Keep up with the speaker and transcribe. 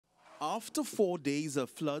After 4 days of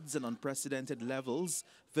floods and unprecedented levels,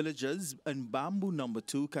 villagers in Bamboo Number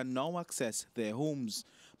 2 can now access their homes.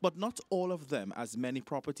 But not all of them, as many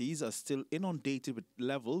properties are still inundated with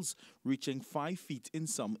levels reaching 5 feet in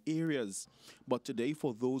some areas. But today,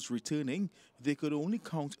 for those returning, they could only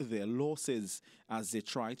count their losses as they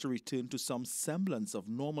try to return to some semblance of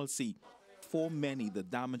normalcy. For many, the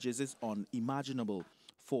damages is unimaginable.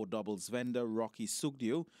 For Doubles vendor Rocky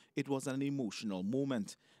Sugdio, it was an emotional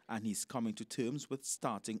moment, and he's coming to terms with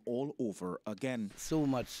starting all over again. So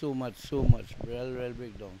much, real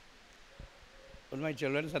breakdown. When my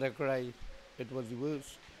children started to cry, it was the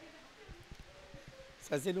worst.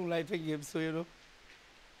 So I said, don't like to give, so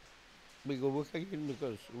we go work again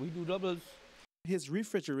because we do doubles. His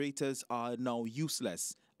refrigerators are now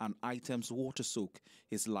useless and items water soak.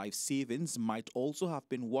 His life savings might also have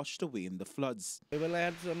been washed away in the floods. Well,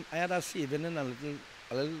 I had a saving in a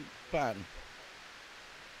little pan,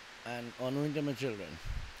 and unknown to my children.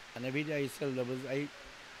 And every day I sell doubles,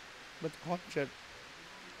 but 100.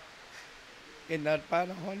 In that pan,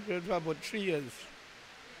 100 for about 3 years.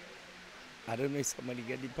 I don't know if somebody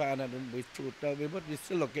get the pan, I don't know if throw it away, but we're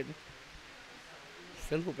still looking.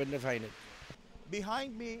 Still hoping to find it.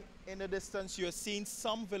 Behind me in the distance, you're seeing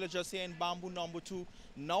some villagers here in Bamboo Number 2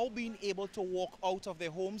 now being able to walk out of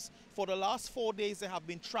their homes. For the last 4 days, they have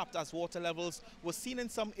been trapped as water levels were seen in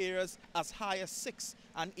some areas as high as 6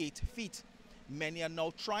 and 8 feet. Many are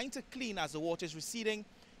now trying to clean as the water is receding,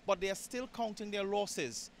 but they are still counting their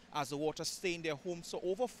losses as the water stay in their homes for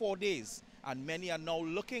over 4 days, and many are now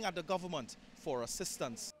looking at the government for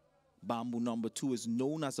assistance. Bamboo Number 2 is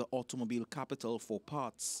known as the automobile capital for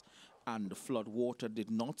parts, and the flood water did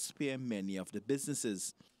not spare many of the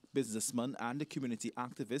businesses. Businessman and the community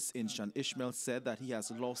activist Inshan Ishmael said that he has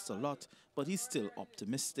lost a lot, but he's still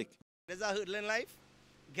optimistic. There's a hurdle in life.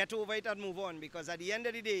 Get over it and move on, because at the end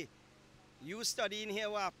of the day, you studying here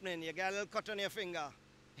what's happening, you get a little cut on your finger.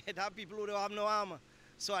 It have people who don't have no armor.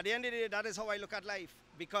 So at the end of the day, that is how I look at life,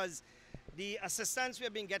 because the assistance we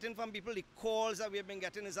have been getting from people, the calls that we have been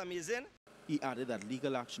getting is amazing. He added that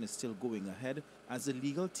legal action is still going ahead as the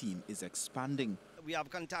legal team is expanding. We have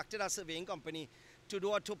contacted a surveying company to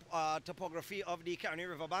do a topography of the Caroni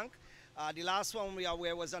River bank. The last one we are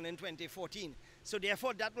aware was done in 2014. So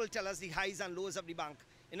therefore, that will tell us the highs and lows of the bank.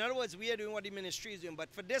 In other words, we are doing what the ministry is doing.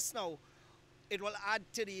 But for this now, it will add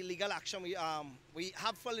to the legal action we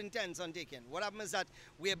have full intents on taking. What happens is that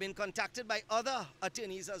we have been contacted by other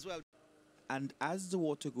attorneys as well. And as the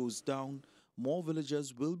water goes down, more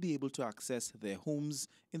villagers will be able to access their homes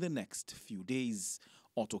in the next few days.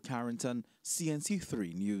 Otto Carrington,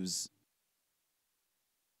 CNC3 News.